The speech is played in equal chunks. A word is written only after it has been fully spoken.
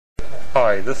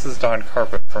Hi, this is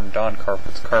DonCarpet from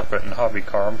DonCarpet's Carpet and Hobby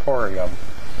Car Emporium.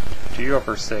 Do you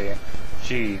ever say,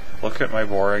 gee, look at my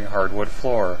boring hardwood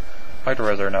floor. I'd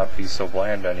rather not be so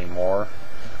bland anymore.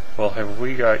 Well, have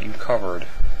we got you covered?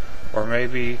 Or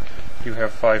maybe you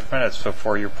have 5 minutes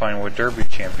before your Pinewood Derby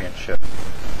Championship.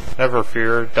 Never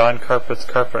fear, DonCarpet's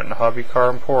Carpet and Hobby Car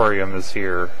Emporium is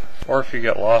here. Or if you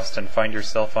get lost and find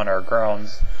yourself on our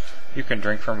grounds, you can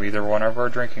drink from either one of our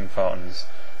drinking fountains.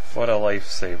 What a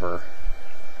lifesaver.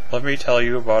 Let me tell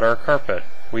you about our carpet.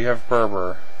 We have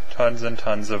Berber, tons and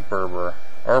tons of Berber.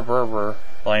 Our Berber,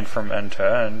 lined from end to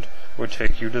end, would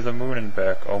take you to the moon and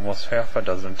back almost half a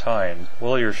dozen times.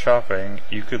 While you're shopping,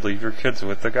 you could leave your kids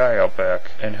with the guy out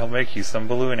back, and he'll make you some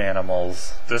balloon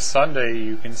animals. This Sunday,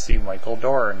 you can see Michael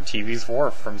Dorn, TV's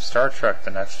Worf from Star Trek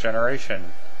The Next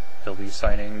Generation. He'll be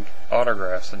signing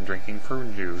autographs and drinking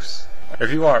prune juice.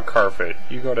 If you want carpet,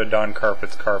 you go to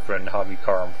DonCarpet's Carpet and Hobby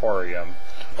Car Emporium.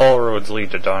 All roads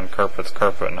lead to DonCarpet's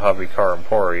Carpet and Hobby Car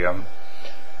Emporium,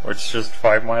 which is just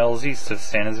 5 miles east of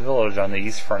Santa's Village on the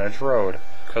East Frontage Road.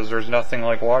 Because there's nothing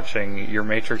like watching your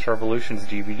Matrix Revolutions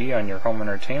DVD on your home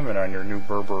entertainment on your new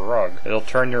Berber rug. It'll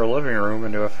turn your living room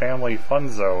into a family fun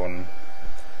zone.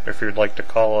 If you'd like to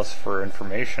call us for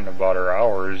information about our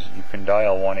hours, you can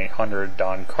dial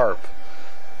 1-800-DON-CARP.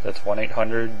 That's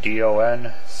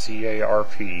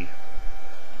 1-800-DONCARP.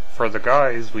 For the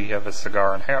guys, we have a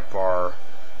cigar and hat bar.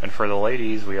 And for the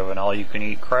ladies, we have an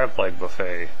all-you-can-eat crab leg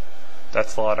buffet.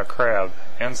 That's a lot of crab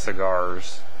and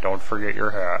cigars. Don't forget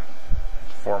your hat.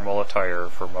 Formal attire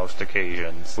for most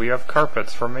occasions. We have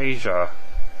carpets from Asia.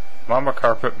 Mama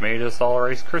Carpet made us all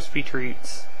Rice Krispie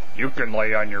treats. You can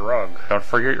lay on your rug. Don't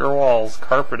forget your walls.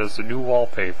 Carpet is the new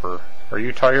wallpaper. Are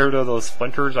you tired of those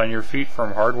splinters on your feet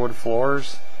from hardwood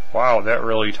floors? Wow, that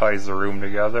really ties the room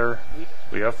together.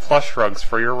 We have plush rugs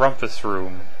for your rumpus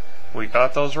room. We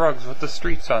got those rugs with the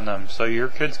streets on them, so your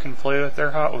kids can play with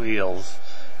their Hot Wheels.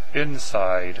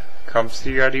 Inside, come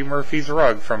see Eddie Murphy's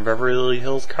rug from Beverly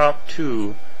Hills Cop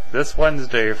 2, this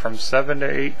Wednesday from 7 to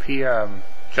 8 p.m.,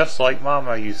 just like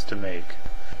Mama used to make.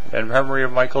 In memory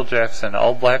of Michael Jackson,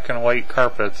 all black and white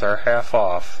carpets are half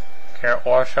off. Can't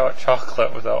wash out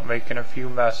chocolate without making a few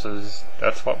messes.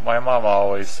 That's what my mama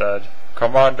always said.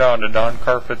 Come on down to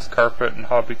DonCarpet's Carpet and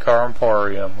Hobby Car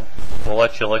Emporium. We'll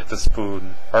let you lick the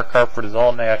spoon. Our carpet is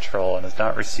all natural and has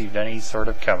not received any sort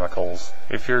of chemicals.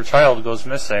 If your child goes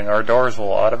missing, our doors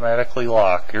will automatically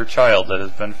lock. Your child that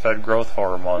has been fed growth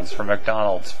hormones from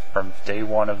McDonald's from day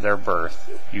one of their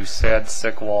birth. You sad,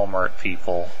 sick Walmart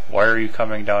people. Why are you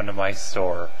coming down to my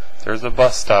store? There's a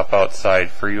bus stop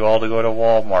outside for you all to go to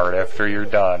Walmart after you're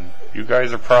done. You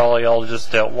guys are probably all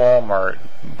just at Walmart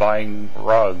buying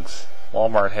rugs.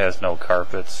 Walmart has no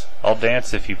carpets. I'll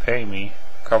dance if you pay me.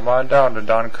 Come on down to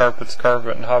DonCarpet's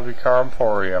Carpet and Hobby Car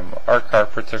Emporium. Our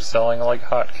carpets are selling like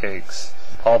hotcakes.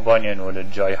 Paul Bunyan would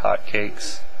enjoy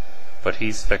hotcakes, but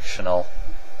he's fictional.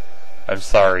 I'm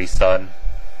sorry, son,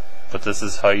 but this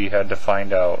is how you had to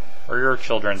find out. Are your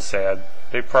children sad?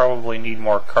 They probably need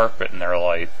more carpet in their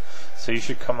life. So you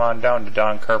should come on down to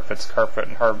DonCarpet's Carpet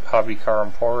and Hobby Car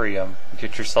Emporium and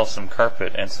get yourself some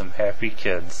carpet and some happy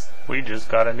kids. We just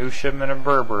got a new shipment of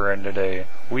Berber in today.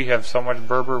 We have so much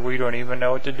Berber we don't even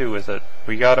know what to do with it.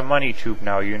 We got a money tube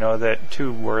now. You know that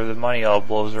tube where the money all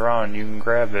blows around. You can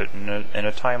grab it in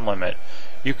a time limit.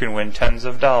 You can win tens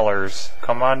of dollars.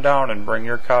 Come on down and bring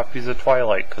your copies of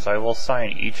Twilight, because I will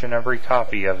sign each and every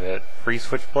copy of it. Free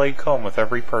switchblade comb with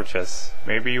every purchase.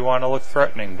 Maybe you want to look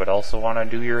threatening, but also want to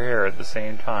do your hair at the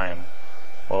same time.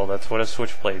 Well, that's what a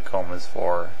switchblade comb is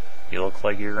for. You look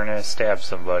like you're going to stab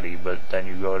somebody, but then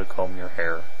you go to comb your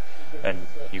hair. And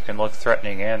you can look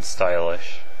threatening and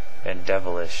stylish, and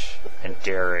devilish, and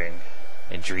daring,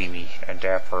 and dreamy, and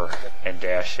dapper, and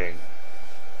dashing.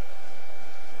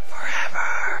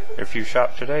 Forever! If you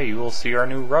shop today, you will see our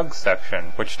new rug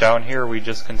section, which down here we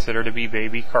just consider to be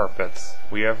baby carpets.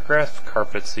 We have grass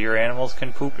carpets so your animals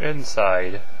can poop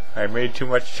inside. I made too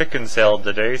much chicken salad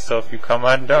today, so if you come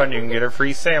on down, you can get a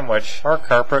free sandwich. Our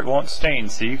carpet won't stain,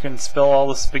 so you can spill all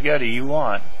the spaghetti you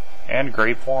want. And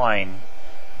grape wine.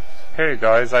 Hey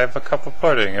guys, I have a cup of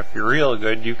pudding. If you're real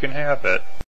good, you can have it.